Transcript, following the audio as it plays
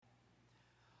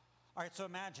All right, so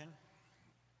imagine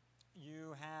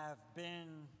you have been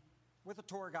with a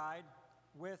tour guide,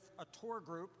 with a tour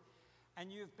group, and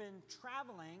you've been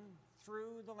traveling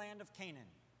through the land of Canaan,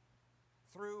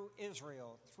 through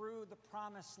Israel, through the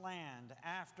promised land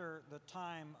after the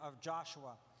time of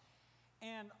Joshua.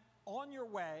 And on your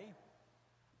way,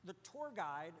 the tour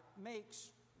guide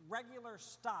makes regular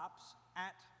stops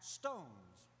at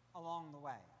stones along the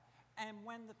way. And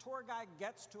when the tour guide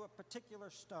gets to a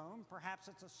particular stone, perhaps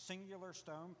it's a singular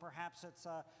stone, perhaps it's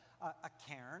a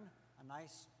cairn, a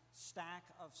nice stack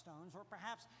of stones, or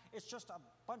perhaps it's just a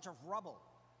bunch of rubble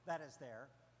that is there,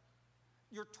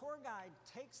 your tour guide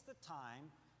takes the time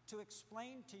to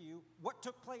explain to you what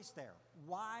took place there.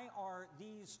 Why are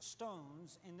these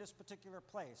stones in this particular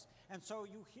place? And so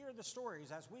you hear the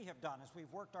stories, as we have done, as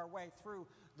we've worked our way through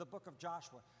the book of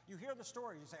Joshua. You hear the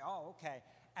stories, you say, oh, okay,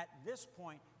 at this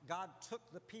point, God took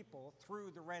the people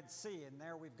through the Red Sea, and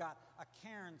there we've got a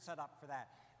cairn set up for that.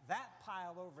 That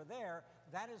pile over there,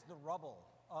 that is the rubble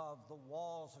of the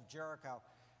walls of Jericho.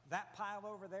 That pile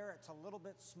over there, it's a little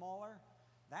bit smaller.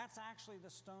 That's actually the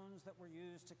stones that were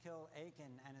used to kill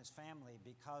Achan and his family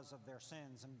because of their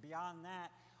sins. And beyond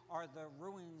that are the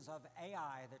ruins of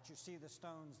Ai that you see the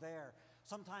stones there.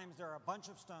 Sometimes there are a bunch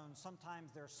of stones.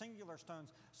 Sometimes they're singular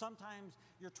stones. Sometimes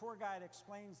your tour guide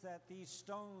explains that these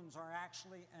stones are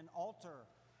actually an altar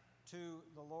to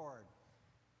the Lord.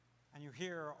 And you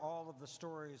hear all of the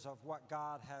stories of what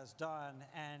God has done.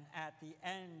 And at the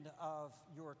end of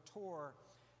your tour,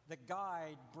 the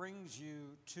guide brings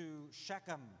you to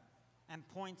Shechem and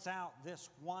points out this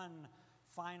one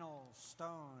final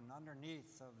stone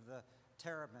underneath of the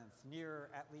terebinth, near,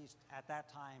 at least at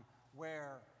that time,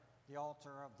 where the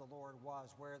altar of the Lord was,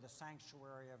 where the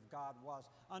sanctuary of God was.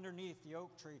 Underneath the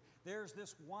oak tree, there's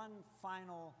this one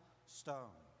final stone.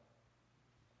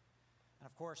 And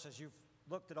of course, as you've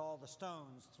looked at all the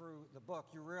stones through the book,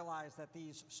 you realize that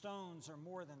these stones are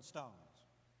more than stones.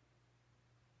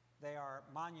 They are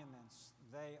monuments,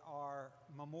 they are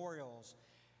memorials,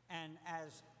 and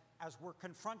as we're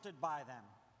confronted by them,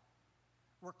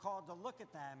 we're called to look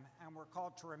at them, and we're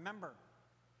called to remember,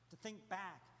 to think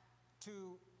back,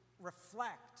 to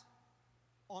reflect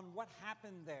on what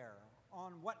happened there,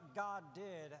 on what God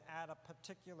did at a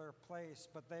particular place,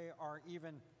 but they are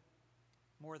even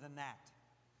more than that.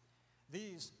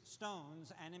 These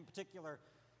stones, and in particular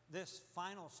this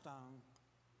final stone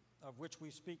of which we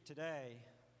speak today,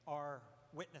 are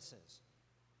witnesses.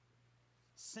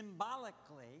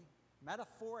 Symbolically,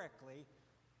 metaphorically,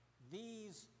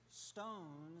 these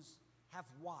stones have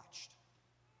watched.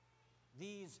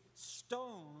 These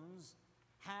stones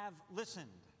have listened.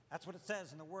 That's what it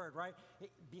says in the word, right?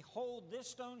 Behold, this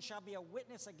stone shall be a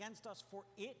witness against us, for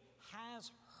it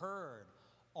has heard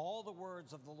all the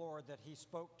words of the Lord that he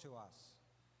spoke to us.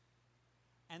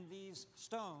 And these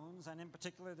stones, and in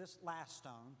particular this last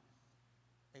stone,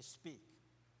 they speak.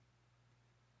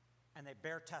 And they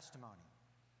bear testimony.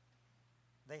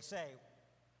 They say,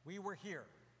 we were here.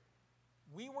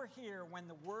 We were here when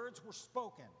the words were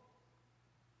spoken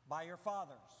by your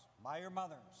fathers, by your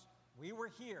mothers. We were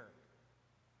here,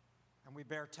 and we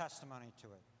bear testimony to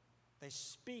it. They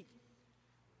speak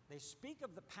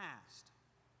of the past,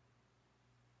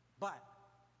 but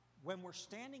when we're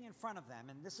standing in front of them,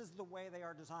 and this is the way they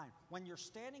are designed, when you're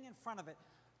standing in front of it,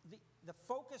 the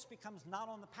focus becomes not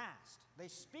on the past. They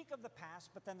speak of the past,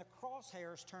 but then the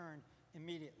crosshairs turn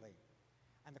immediately.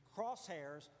 And the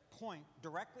crosshairs point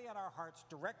directly at our hearts,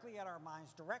 directly at our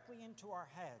minds, directly into our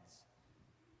heads.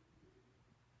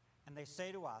 And they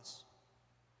say to us,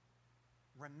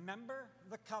 remember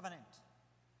the covenant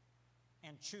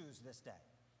and choose this day.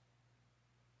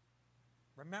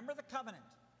 Remember the covenant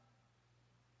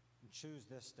and choose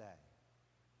this day.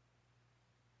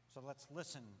 So let's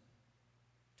listen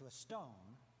to a stone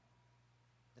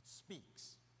that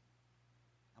speaks.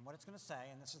 And what it's going to say,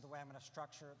 and this is the way I'm going to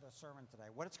structure the sermon today,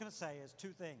 what it's going to say is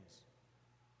two things.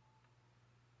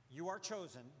 You are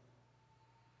chosen,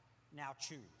 now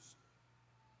choose.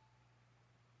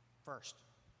 First,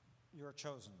 you are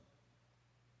chosen.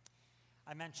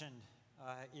 I mentioned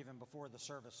even before the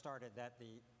service started that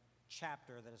the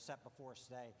chapter that is set before us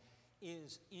today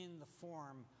is in the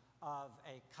form of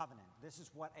a covenant. This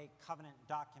is what a covenant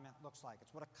document looks like.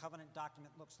 It's what a covenant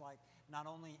document looks like not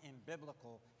only in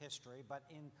biblical history, but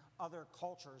in other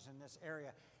cultures in this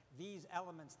area. These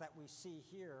elements that we see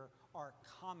here are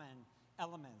common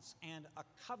elements, and a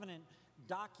covenant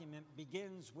document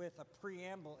begins with a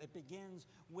preamble. It begins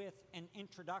with an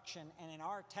introduction, and in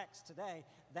our text today,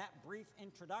 that brief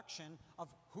introduction of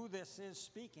who this is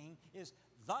speaking is,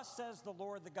 "Thus says the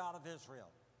Lord, the God of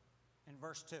Israel," in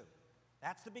verse 2.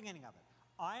 That's the beginning of it.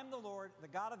 I am the Lord, the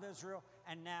God of Israel,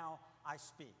 and now I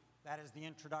speak. That is the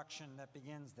introduction that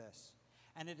begins this.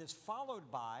 And it is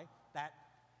followed by, that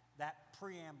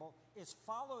preamble is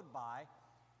followed by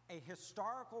a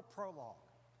historical prologue.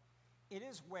 It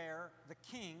is where the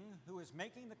king who is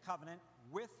making the covenant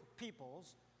with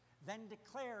peoples then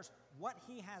declares what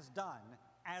he has done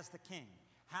as the king,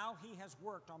 how he has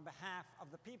worked on behalf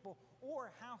of the people,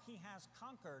 or how he has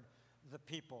conquered the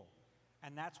people.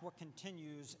 And that's what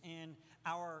continues in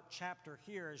our chapter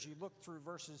here as you look through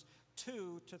verses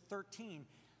 2 to 13.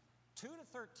 2 to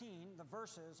 13, the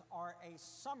verses are a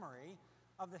summary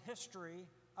of the history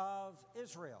of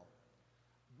Israel.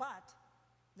 But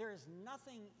there is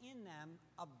nothing in them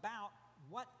about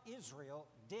what Israel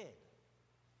did.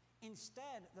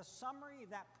 Instead, the summary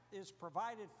that is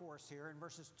provided for us here in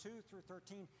verses 2 through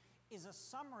 13 is a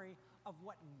summary of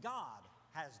what God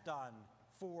has done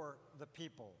for the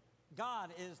people. God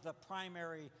is the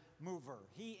primary mover.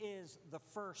 He is the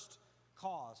first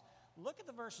cause. Look at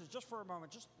the verses just for a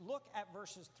moment. Just look at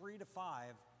verses 3 to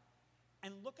 5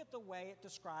 and look at the way it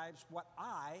describes what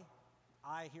I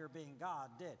here being God,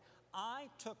 did. I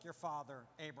took your father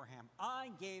Abraham. I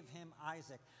gave him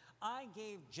Isaac. I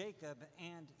gave Jacob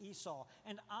and Esau,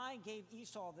 and I gave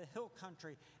Esau the hill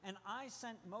country, and I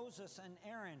sent Moses and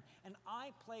Aaron, and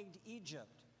I plagued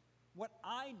Egypt. What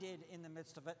I did in the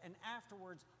midst of it, and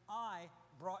afterwards I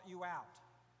brought you out.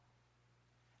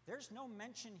 There's no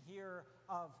mention here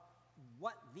of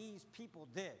what these people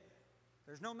did.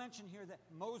 There's no mention here that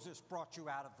Moses brought you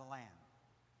out of the land.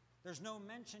 There's no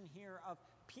mention here of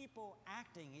people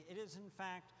acting. It is, in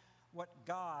fact, what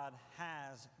God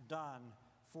has done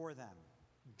for them.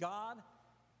 God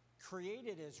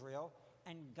created Israel,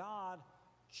 and God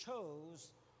chose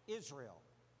Israel.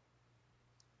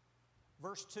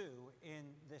 Verse 2 in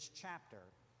this chapter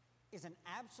is an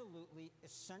absolutely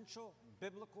essential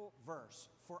biblical verse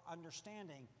for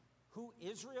understanding who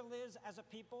Israel is as a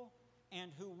people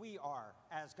and who we are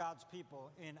as God's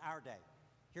people in our day.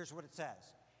 Here's what it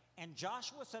says. And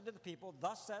Joshua said to the people,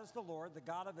 "Thus says the Lord, the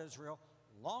God of Israel,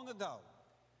 long ago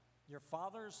your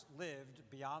fathers lived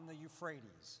beyond the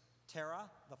Euphrates, Terah,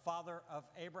 the father of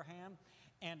Abraham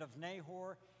and of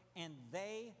Nahor, and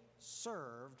they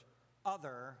served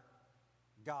other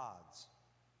gods."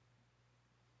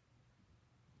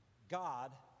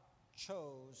 God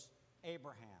chose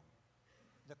Abraham.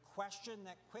 The question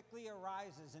that quickly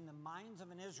arises in the minds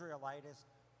of an Israelite is,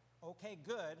 okay,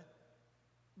 good,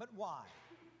 but why?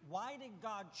 Why did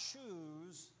God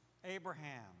choose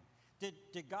Abraham?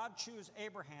 Did God choose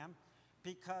Abraham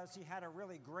because he had a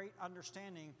really great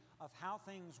understanding of how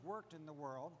things worked in the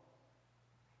world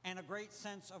and a great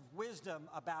sense of wisdom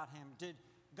about him? Did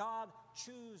God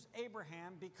choose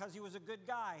Abraham because he was a good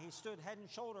guy? He stood head and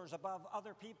shoulders above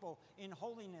other people in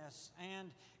holiness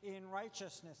and in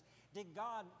righteousness. Did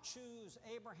God choose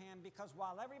Abraham because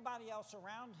while everybody else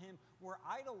around him were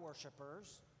idol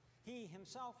worshipers, he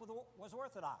himself was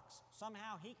orthodox?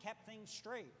 Somehow he kept things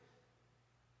straight.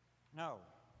 No.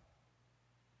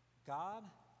 God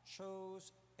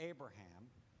chose Abraham,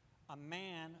 a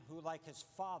man who, like his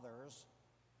fathers,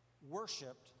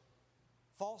 worshipped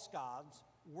false gods,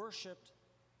 worshipped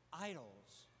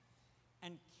idols.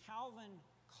 And Calvin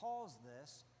calls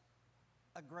this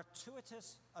a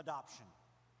gratuitous adoption.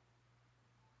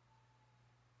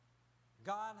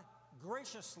 God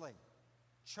graciously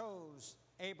chose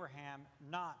Abraham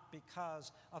not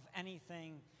because of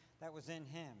anything that was in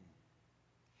him.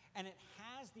 And it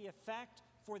has the effect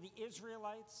for the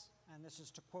Israelites, and this is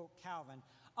to quote Calvin,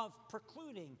 of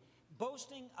precluding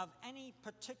boasting of any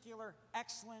particular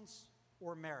excellence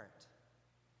or merit.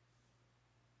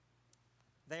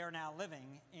 They are now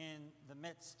living in the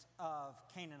midst of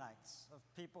Canaanites, of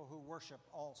people who worship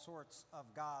all sorts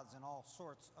of gods in all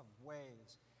sorts of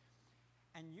ways.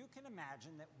 And you can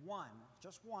imagine that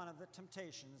just one of the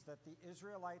temptations that the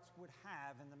Israelites would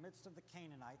have in the midst of the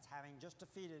Canaanites, having just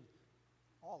defeated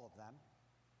all of them,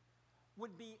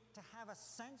 would be to have a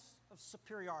sense of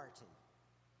superiority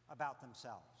about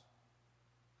themselves.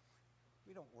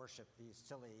 We don't worship these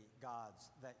silly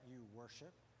gods that you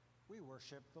worship. We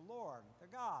worship the Lord, the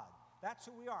God. That's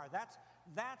who we are.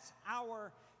 That's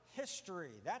our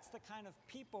history. That's the kind of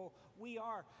people we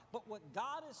are. But what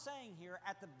God is saying here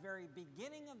at the very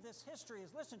beginning of this history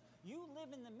is, listen, you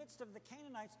live in the midst of the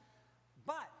Canaanites,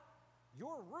 but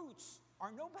your roots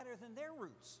are no better than their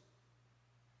roots.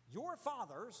 Your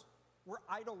fathers were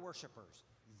idol worshipers.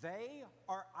 They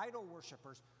are idol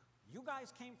worshipers. You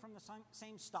guys came from the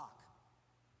same stock.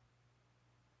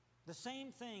 The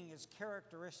same thing is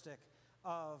characteristic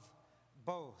of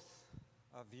both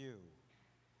of you.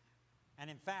 And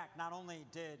in fact, not only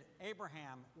did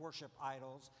Abraham worship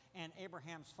idols and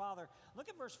Abraham's father, look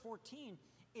at verse 14.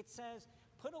 It says,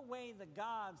 put away the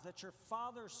gods that your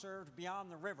father served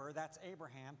beyond the river, that's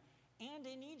Abraham, and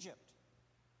in Egypt,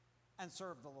 and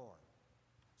serve the Lord.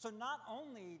 So not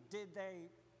only did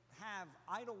they have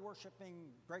idol-worshiping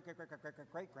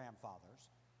great-great-great-great-great-grandfathers,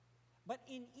 but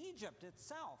in Egypt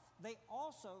itself, they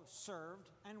also served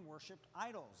and worshipped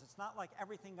idols. It's not like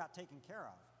everything got taken care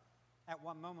of at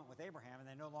one moment with Abraham, and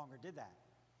they no longer did that.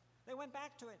 They went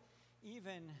back to it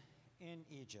even in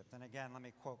Egypt. And again, let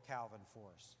me quote Calvin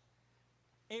for us.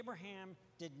 Abraham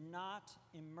did not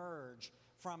emerge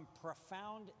from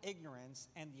profound ignorance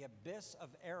and the abyss of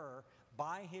error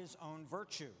by his own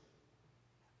virtue,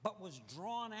 but was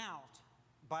drawn out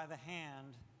by the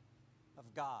hand of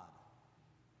God.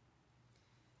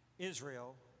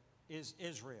 Israel is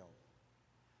Israel,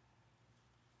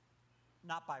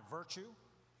 not by virtue,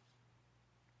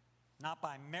 not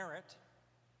by merit,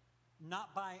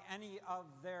 not by any of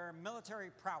their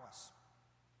military prowess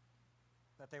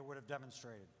that they would have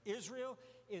demonstrated. Israel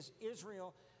is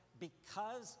Israel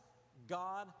because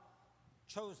God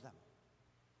chose them.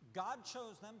 God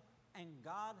chose them, and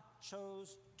God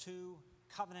chose to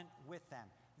covenant with them.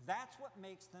 That's what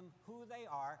makes them who they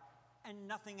are, and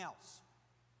nothing else.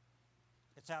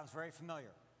 It sounds very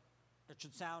familiar. It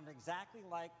should sound exactly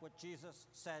like what Jesus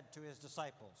said to his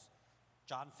disciples.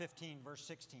 John 15, verse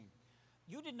 16.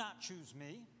 You did not choose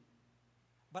me,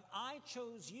 but I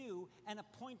chose you and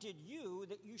appointed you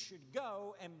that you should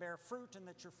go and bear fruit and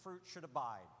that your fruit should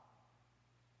abide.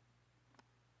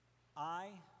 I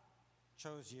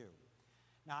chose you.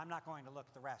 Now, I'm not going to look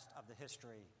at the rest of the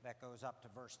history that goes up to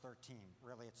verse 13.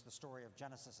 Really, it's the story of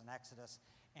Genesis and Exodus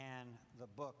and the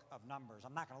book of Numbers.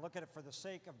 I'm not going to look at it for the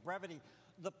sake of brevity.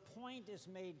 The point is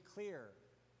made clear.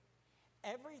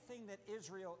 Everything that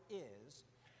Israel is,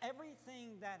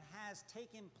 everything that has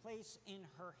taken place in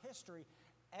her history,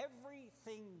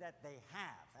 everything that they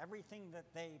have, everything that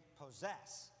they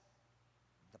possess,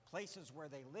 the places where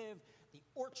they live, the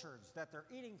orchards that they're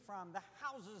eating from, the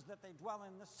houses that they dwell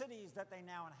in, the cities that they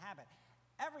now inhabit,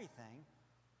 everything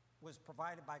was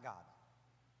provided by God.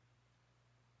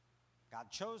 God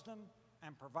chose them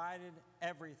and provided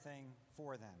everything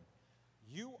for them.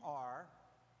 You are,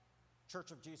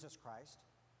 Church of Jesus Christ,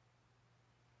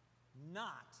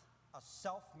 not a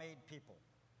self-made people.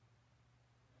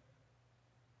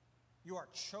 You are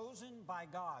chosen by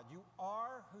God. You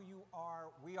are who you are.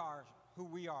 We are who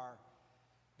we are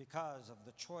because of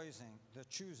the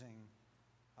choosing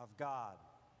of God.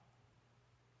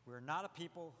 We're not a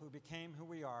people who became who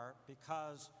we are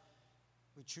because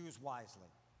we choose wisely.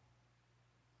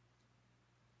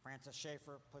 Francis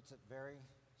Schaeffer puts it very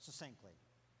succinctly.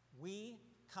 We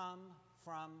come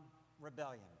from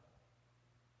rebellion.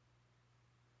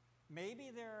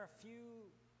 Maybe there are a few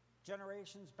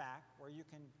generations back where you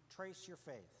can trace your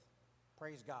faith.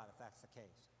 Praise God if that's the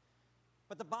case.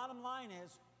 But the bottom line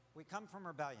is, we come from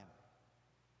rebellion.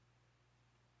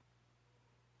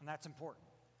 And that's important.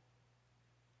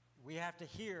 We have to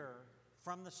hear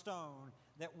from the stone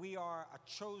that we are a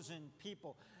chosen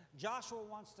people. Joshua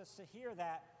wants us to hear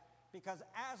that because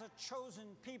as a chosen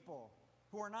people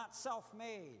who are not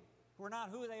self-made, who are not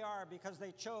who they are because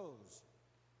they chose,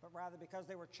 but rather because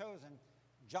they were chosen,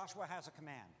 Joshua has a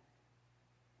command.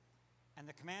 And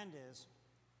the command is,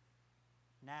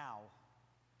 now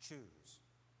choose.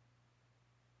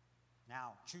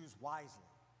 Now choose wisely.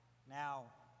 Now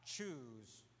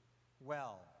choose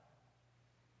well.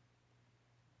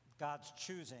 God's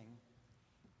choosing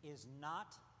is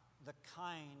not the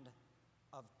kind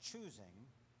of choosing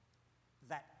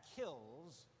that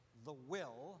kills the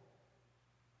will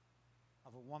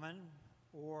of a woman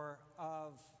or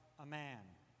of a man.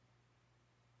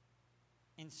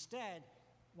 Instead,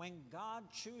 when God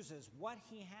chooses, what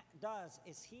he does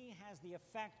is he has the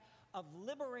effect of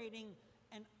liberating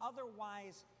an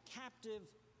otherwise captive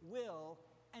will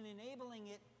and enabling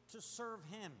it to serve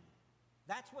him.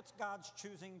 That's what God's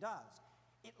choosing does.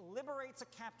 It liberates a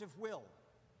captive will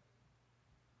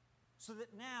so that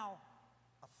now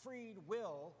a freed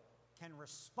will can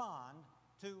respond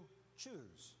to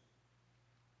choose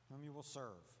whom you will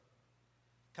serve.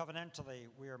 Covenantally,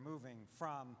 we are moving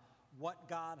from what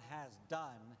God has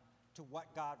done to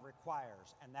what God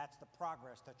requires, and that's the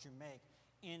progress that you make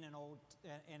in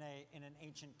an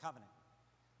ancient covenant.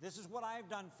 This is what I have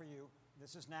done for you.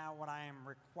 This is now what I am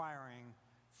requiring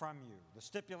from you. The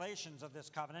stipulations of this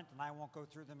covenant, and I won't go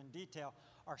through them in detail,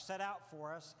 are set out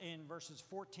for us in verses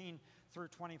 14 through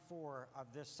 24 of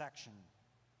this section.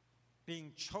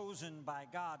 Being chosen by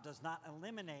God does not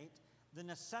eliminate the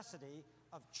necessity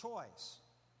of choice.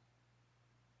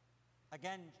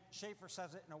 Again, Schaeffer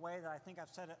says it in a way that I think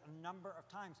I've said it a number of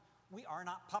times. We are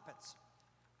not puppets.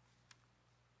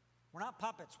 We're not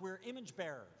puppets. We're image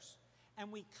bearers.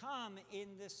 And we come in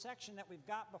this section that we've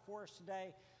got before us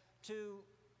today to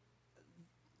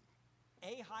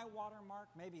a high water mark,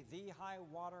 maybe the high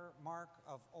water mark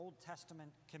of Old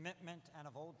Testament commitment and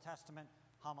of Old Testament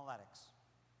homiletics,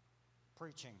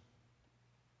 preaching.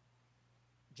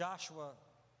 Joshua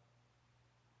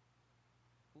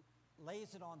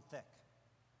lays it on thick.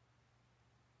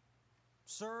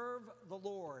 Serve the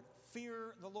Lord.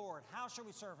 Fear the Lord. How shall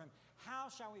we serve him? How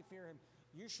shall we fear him?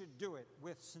 You should do it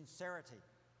with sincerity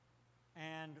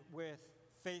and with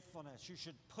faithfulness. You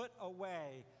should put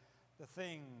away the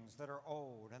things that are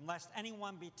old, and lest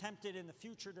anyone be tempted in the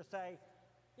future to say,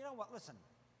 you know what, listen,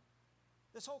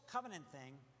 this whole covenant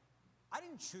thing, I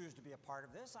didn't choose to be a part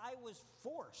of this. I was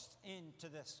forced into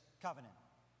this covenant.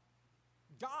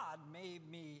 God made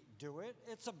me do it.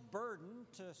 It's a burden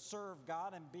to serve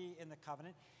God and be in the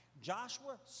covenant.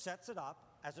 Joshua sets it up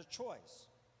as a choice.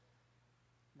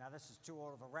 Now, this is too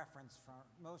old of a reference for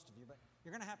most of you, but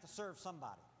you're going to have to serve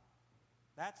somebody.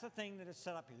 That's the thing that is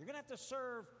set up here. You're going to have to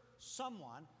serve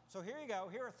someone. So here you go.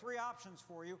 Here are 3 options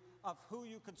for you of who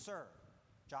you could serve.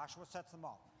 Joshua sets them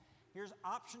all. Here's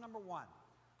option number 1.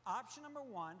 Option number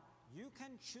 1, you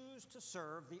can choose to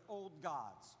serve the old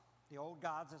gods. The old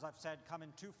gods, as I've said, come in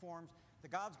 2 forms. The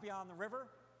gods beyond the river,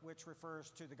 which refers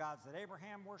to the gods that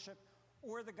Abraham worshiped,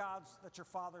 or the gods that your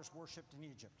fathers worshipped in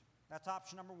Egypt. That's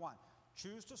option number 1.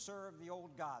 Choose to serve the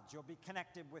old gods. You'll be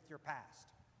connected with your past.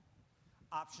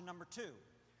 Option number 2,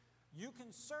 you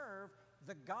can serve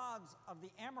the gods of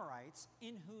the Amorites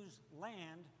in whose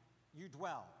land you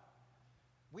dwell.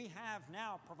 We have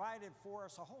now provided for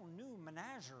us a whole new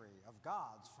menagerie of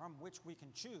gods from which we can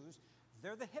choose.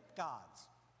 They're the hip gods.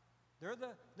 They're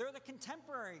the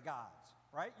contemporary gods,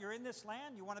 right? You're in this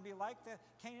land, you want to be like the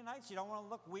Canaanites, you don't want to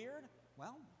look weird?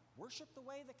 Well, worship the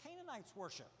way the Canaanites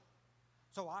worship.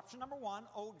 So option number 1,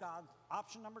 old gods.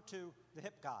 Option number 2, the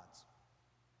hip gods,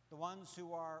 the ones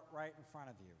who are right in front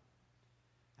of you.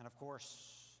 And of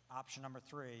course, option number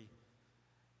 3,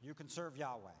 you can serve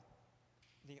Yahweh,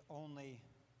 the only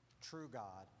true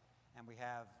God. And we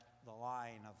have the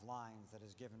line of lines that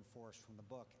is given for us from the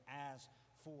book. As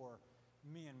for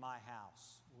me and my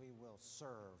house, we will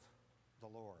serve the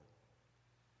Lord.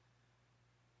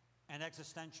 An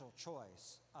existential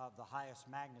choice of the highest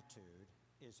magnitude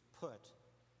is put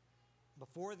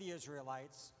before the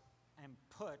Israelites and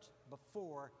put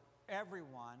before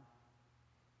everyone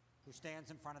who stands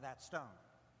in front of that stone.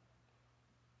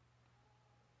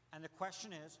 And the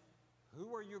question is,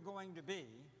 who are you going to be?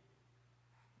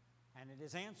 And it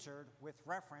is answered with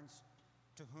reference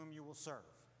to whom you will serve.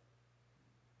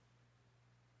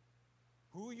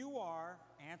 Who you are,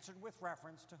 answered with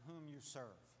reference to whom you serve.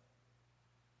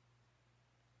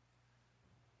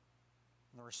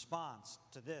 And the response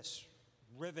to this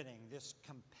riveting, this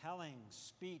compelling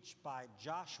speech by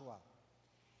Joshua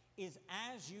is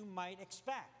as you might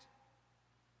expect.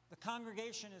 The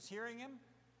congregation is hearing him.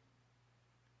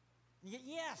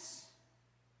 Yes.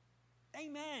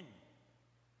 Amen.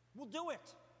 We'll do it.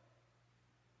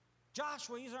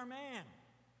 Joshua, he's our man.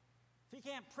 If he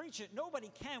can't preach it,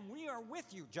 nobody can. We are with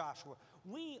you, Joshua.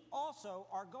 We also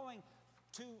are going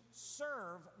to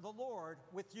serve the Lord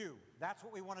with you. That's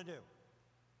what we want to do.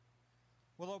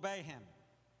 We'll obey him.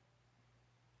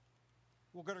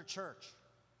 We'll go to church.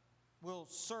 We'll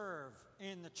serve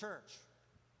in the church.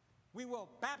 We will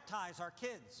baptize our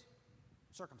kids,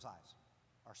 circumcise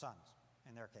our sons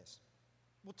in their case.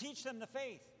 We'll teach them the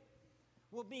faith.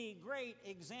 We'll be great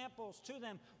examples to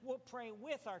them. We'll pray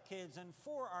with our kids and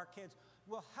for our kids.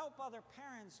 We'll help other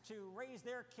parents to raise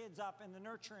their kids up in the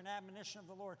nurture and admonition of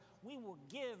the Lord. We will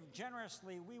give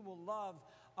generously. We will love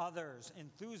others.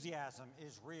 Enthusiasm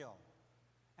is real.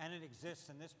 And it exists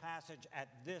in this passage at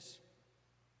this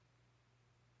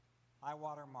high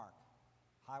water mark,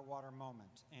 high water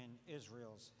moment in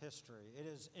Israel's history. It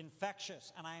is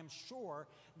infectious, and I am sure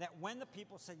that when the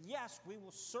people said, yes, we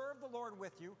will serve the Lord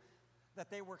with you,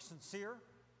 that they were sincere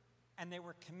and they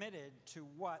were committed to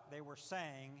what they were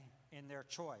saying in their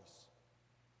choice.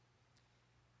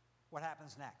 What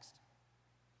happens next?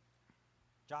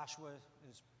 Joshua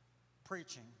is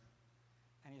preaching,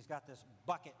 and he's got this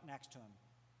bucket next to him,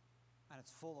 and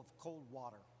it's full of cold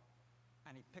water,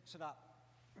 and he picks it up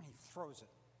and he throws it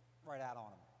right out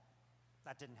on him.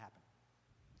 That didn't happen.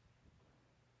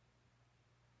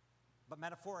 But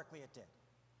metaphorically it did.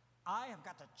 I have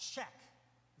got to check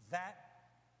that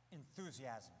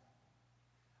enthusiasm.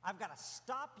 I've got to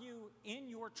stop you in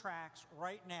your tracks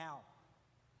right now.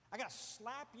 I got to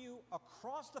slap you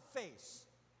across the face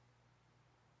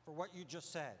for what you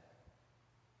just said.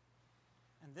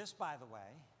 And this, by the way,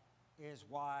 is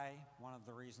why, one of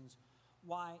the reasons,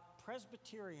 why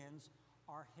Presbyterians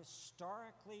are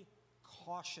historically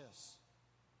cautious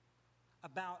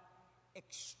about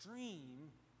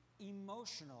extreme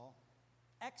emotional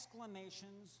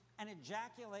exclamations and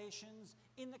ejaculations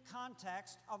in the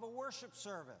context of a worship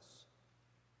service.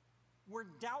 We're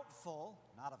doubtful,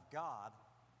 not of God,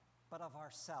 but of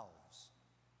ourselves.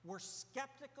 We're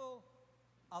skeptical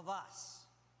of us.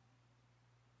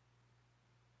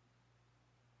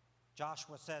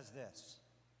 Joshua says this,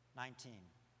 19.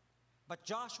 But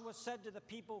Joshua said to the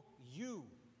people, "You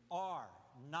are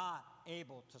not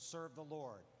able to serve the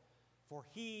Lord, for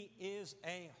he is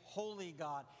a holy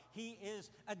God. He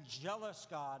is a jealous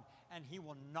God, and he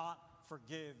will not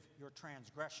forgive your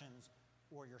transgressions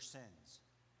or your sins."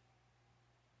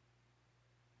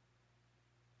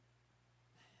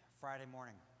 Friday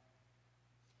morning,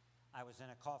 I was in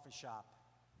a coffee shop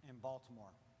in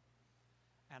Baltimore,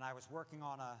 and I was working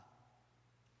on a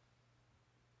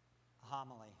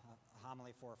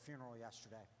homily for a funeral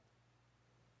yesterday.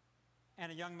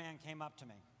 And a young man came up to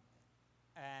me,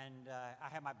 and I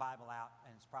had my Bible out,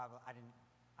 and it's probably,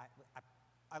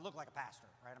 I look like a pastor,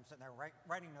 right? I'm sitting there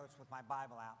writing notes with my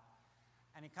Bible out.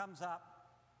 And he comes up,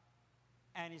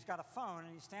 and he's got a phone,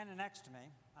 and he's standing next to me,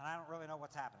 and I don't really know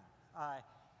what's happening.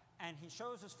 And he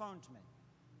shows his phone to me.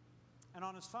 And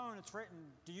on his phone, it's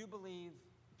written, "Do you believe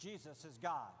Jesus is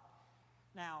God?"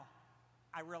 Now,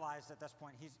 I realized at this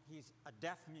point he's a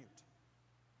deaf mute.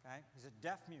 Okay? He's a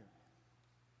deaf mute.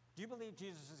 "Do you believe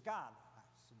Jesus is God?" I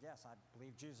said, "Yes, I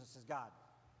believe Jesus is God."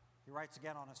 He writes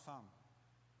again on his phone,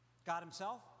 "God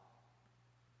himself?"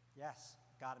 "Yes,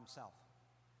 God himself."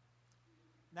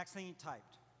 Next thing he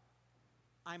typed,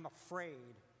 "I'm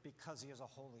afraid because he is a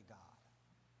holy God."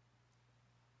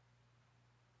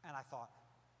 And I thought,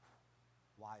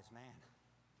 wise man.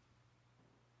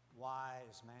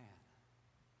 Wise man.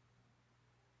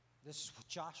 This is what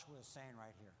Joshua is saying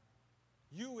right here.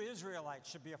 You Israelites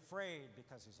should be afraid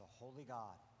because he's a holy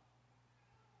God.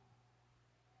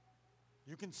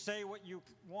 You can say what you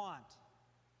want,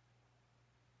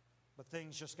 but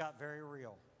things just got very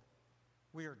real.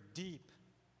 We are deep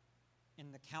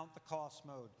in the count the cost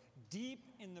mode,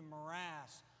 deep in the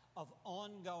morass of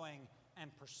ongoing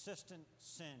and persistent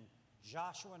sin.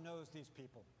 Joshua knows these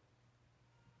people.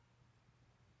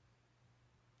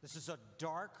 This is a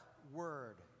dark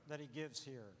word that he gives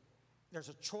here. There's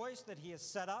a choice that he has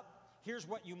set up. Here's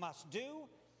what you must do,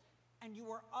 and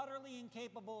you are utterly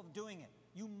incapable of doing it.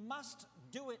 You must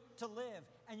do it to live,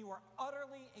 and you are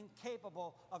utterly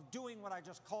incapable of doing what I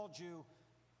just called you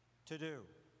to do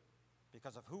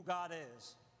because of who God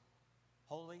is,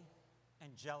 holy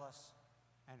and jealous,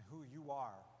 and who you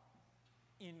are,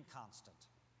 inconstant.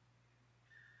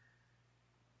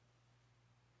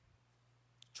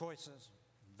 Choices,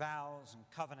 vows, and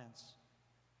covenants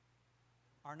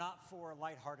are not for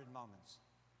lighthearted moments.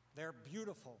 They're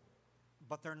beautiful,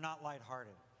 but they're not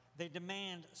lighthearted. They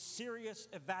demand serious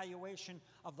evaluation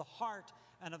of the heart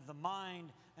and of the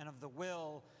mind and of the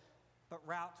will. But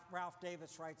Ralph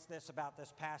Davis writes this about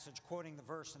this passage, quoting the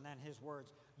verse and then his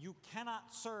words. "You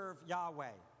cannot serve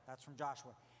Yahweh," that's from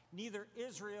Joshua. "Neither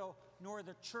Israel nor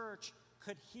the church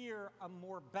could hear a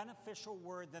more beneficial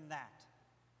word than that."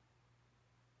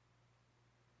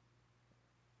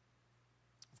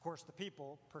 Of course, the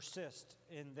people persist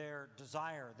in their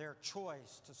desire, their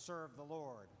choice to serve the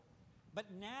Lord. But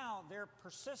now their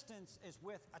persistence is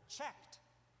with a checked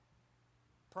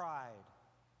pride,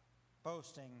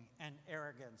 boasting, and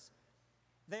arrogance.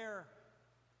 Their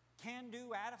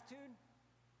can-do attitude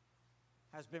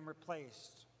has been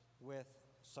replaced with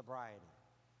sobriety.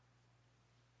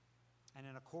 And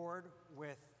in accord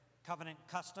with covenant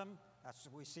custom, that's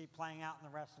what we see playing out in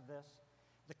the rest of this,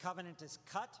 the covenant is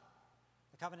cut,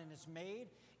 the covenant is made,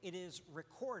 it is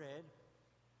recorded,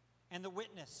 and the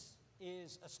witness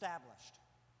is established.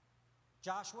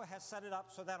 Joshua has set it up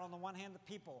so that on the one hand, the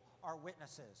people are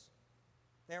witnesses.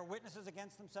 They are witnesses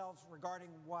against themselves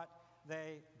regarding what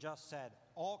they just said.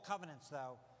 All covenants,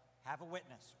 though, have a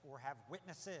witness or have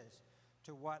witnesses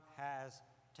to what has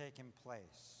taken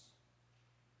place.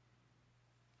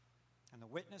 And the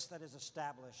witness that is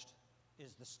established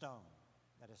is the stone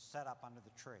that is set up under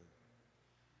the tree.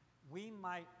 We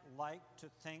might like to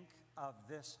think of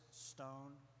this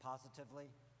stone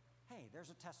positively. Hey, there's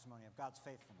a testimony of God's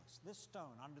faithfulness. This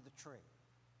stone under the tree,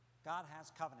 God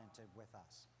has covenanted with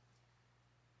us.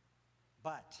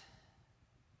 But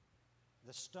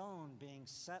the stone being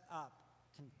set up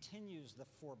continues the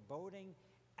foreboding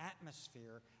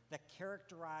atmosphere that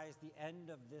characterized the end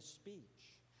of this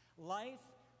speech. Life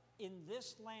in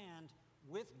this land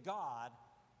with God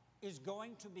is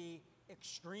going to be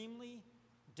extremely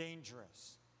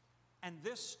dangerous. And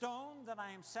this stone that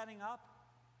I am setting up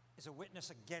is a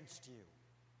witness against you.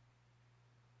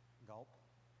 Gulp.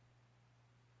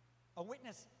 A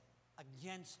witness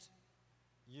against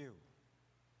you.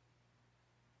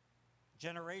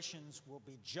 Generations will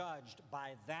be judged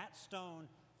by that stone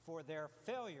for their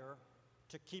failure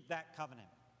to keep that covenant.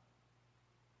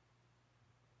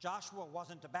 Joshua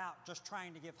wasn't about just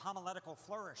trying to give homiletical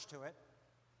flourish to it.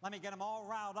 Let me get them all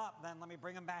riled up, then let me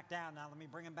bring them back down. Now let me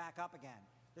bring them back up again.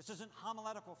 This isn't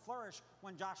homiletical flourish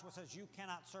when Joshua says you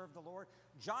cannot serve the Lord.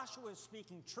 Joshua is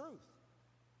speaking truth.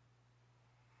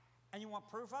 And you want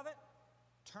proof of it?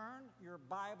 Turn your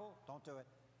Bible, don't do it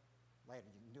later,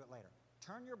 you can do it later.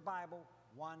 Turn your Bible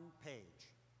one page.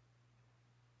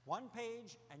 One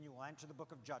page, and you will enter the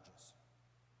book of Judges.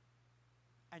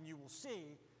 And you will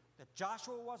see that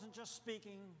Joshua wasn't just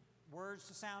speaking words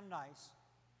to sound nice.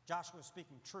 Joshua was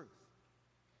speaking truth.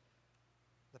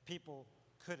 The people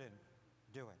couldn't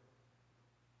do it.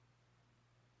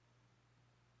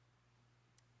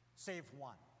 Save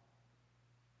one.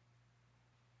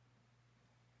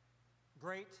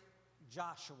 Great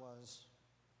Joshua's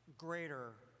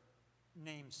greater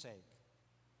namesake.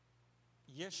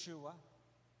 Yeshua,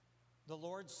 the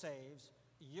Lord saves.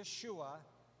 Yeshua,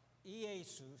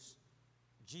 Jesus,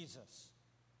 Jesus,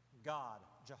 God,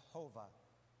 Jehovah,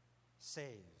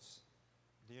 saves.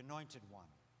 The Anointed One.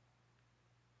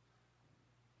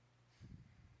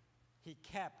 He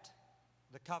kept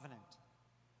the covenant.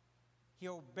 He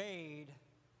obeyed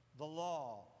the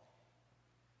law.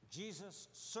 Jesus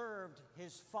served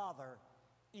his Father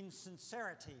in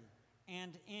sincerity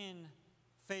and in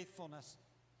faithfulness.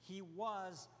 He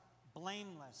was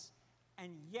blameless,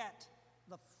 and yet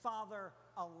the Father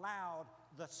allowed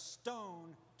the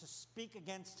stone to speak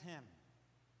against him.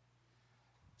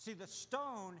 See, the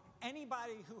stone,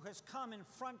 anybody who has come in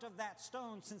front of that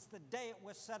stone since the day it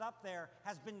was set up there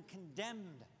has been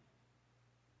condemned.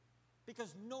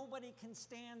 Because nobody can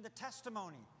stand the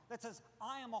testimony that says,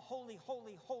 I am a holy,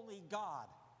 holy, holy God,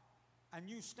 and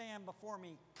you stand before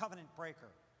me, covenant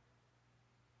breaker.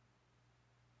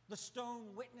 The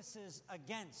stone witnesses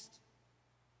against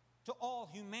to all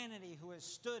humanity who has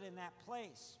stood in that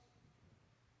place.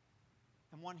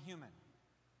 And one human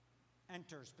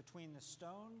enters between the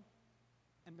stone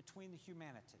and between the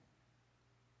humanity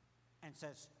and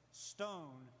says,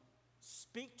 stone,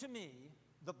 speak to me,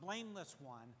 the blameless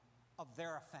one, of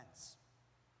their offense.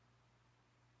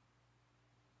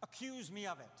 Accuse me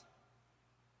of it.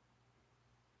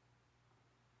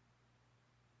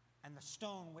 And the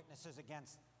stone witnesses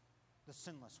against the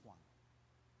sinless one.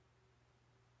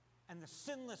 And the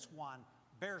sinless one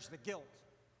bears the guilt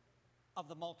of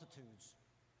the multitudes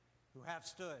who have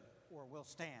stood or will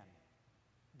stand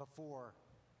before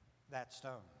that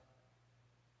stone.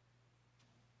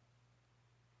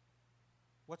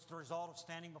 What's the result of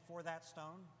standing before that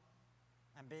stone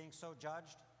and being so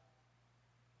judged?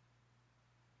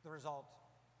 The result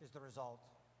is the result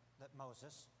that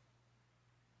Moses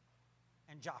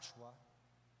and Joshua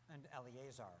and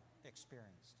Eleazar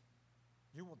experienced.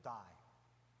 You will die,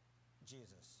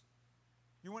 Jesus.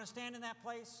 You want to stand in that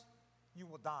place? You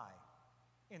will die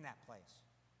in that place.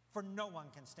 For no one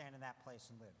can stand in that place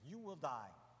and live. You will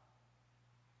die.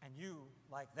 And you,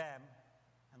 like them,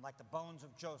 and like the bones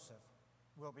of Joseph,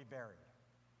 will be buried.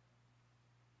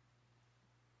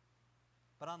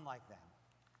 But unlike them,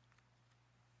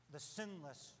 the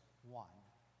sinless one,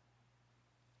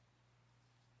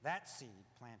 that seed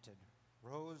planted,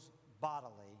 rose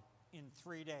bodily in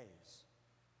 3 days.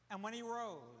 And when he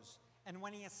rose, and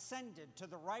when he ascended to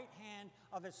the right hand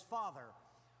of his Father,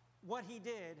 what he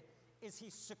did is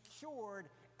he secured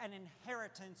an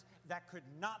inheritance that could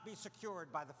not be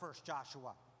secured by the first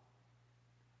Joshua.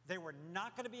 They were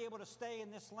not going to be able to stay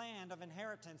in this land of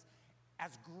inheritance.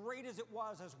 As great as it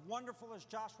was, as wonderful as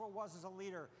Joshua was as a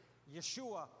leader,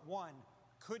 Yeshua, one,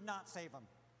 could not save them.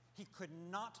 He could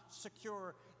not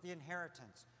secure the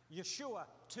inheritance. Yeshua,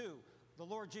 two, the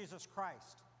Lord Jesus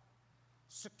Christ,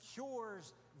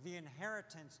 secures the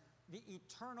inheritance, the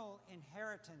eternal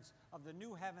inheritance of the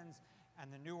new heavens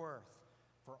and the new earth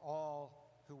for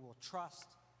all who will trust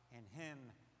in him.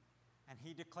 And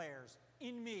he declares,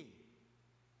 in me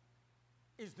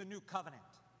is the new covenant,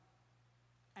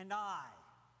 and I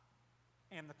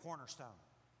am the cornerstone.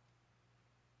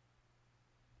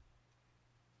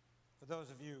 For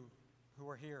those of you who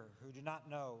are here who do not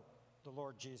know the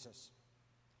Lord Jesus,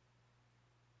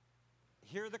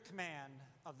 hear the command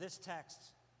of this text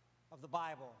of the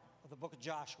Bible, of the book of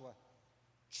Joshua.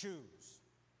 Choose.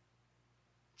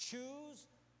 Choose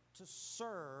to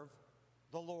serve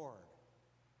the Lord.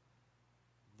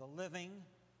 the living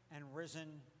and risen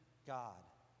God.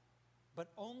 But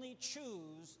only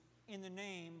choose in the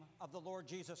name of the Lord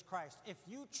Jesus Christ. If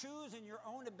you choose in your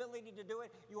own ability to do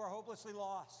it, you are hopelessly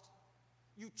lost.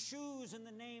 You choose in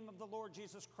the name of the Lord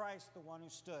Jesus Christ, the one who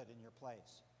stood in your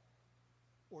place.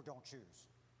 Or don't choose.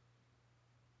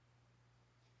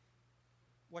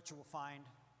 What you will find,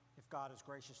 if God is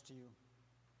gracious to you,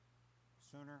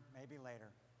 sooner, maybe later,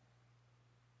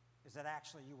 is that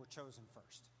actually you were chosen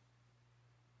first.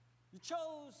 You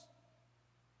chose,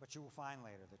 but you will find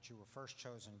later that you were first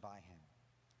chosen by Him.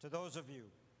 To those of you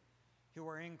who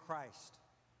are in Christ,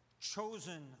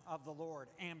 chosen of the Lord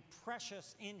and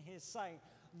precious in His sight,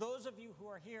 those of you who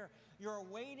are here, you're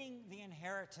awaiting the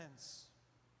inheritance.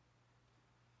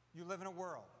 You live in a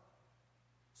world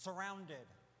surrounded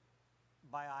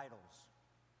by idols.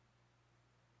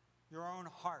 Your own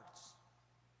hearts,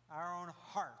 our own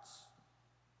hearts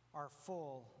are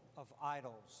full of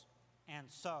idols. And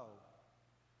so,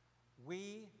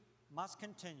 we must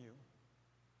continue,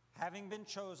 having been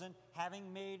chosen,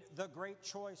 having made the great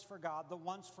choice for God, the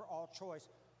once for all choice,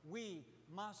 we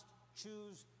must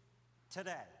choose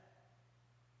today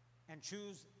and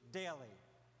choose daily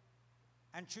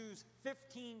and choose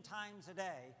 15 times a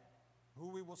day who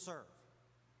we will serve.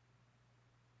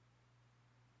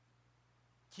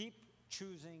 Keep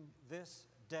choosing this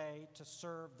day to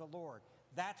serve the Lord.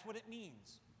 That's what it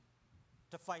means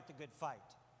to fight the good fight.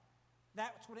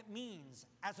 That's what it means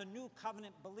as a new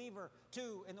covenant believer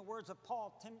to, in the words of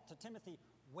Paul to Timothy,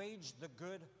 wage the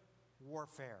good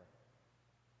warfare,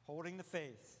 holding the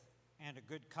faith and a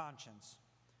good conscience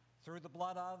through the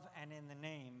blood of and in the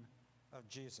name of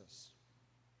Jesus.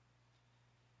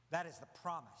 That is the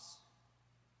promise,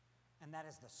 and that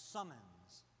is the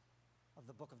summons of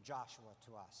the book of Joshua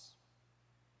to us.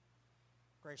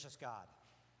 Gracious God,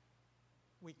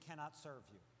 we cannot serve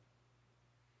you.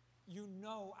 You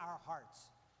know our hearts.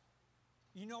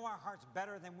 You know our hearts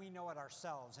better than we know it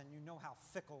ourselves, and you know how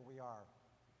fickle we are.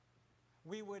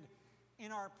 We would,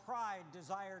 in our pride,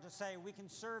 desire to say, we can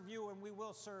serve you and we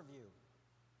will serve you.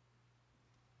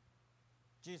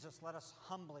 Jesus, let us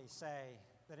humbly say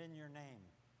that in your name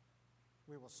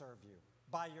we will serve you.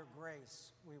 By your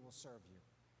grace we will serve you.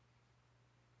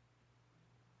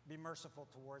 Be merciful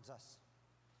towards us.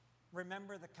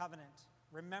 Remember the covenant.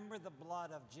 Remember the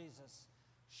blood of Jesus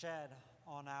shed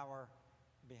on our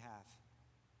behalf.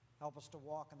 Help us to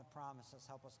walk in the promises.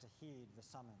 Help us to heed the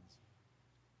summons.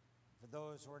 For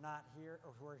those who are not here,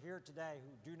 or who are here today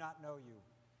who do not know you,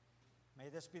 may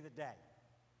this be the day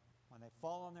when they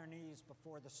fall on their knees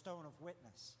before the stone of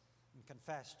witness and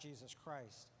confess Jesus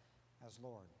Christ as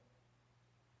Lord.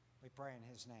 We pray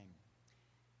in His name.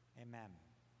 Amen.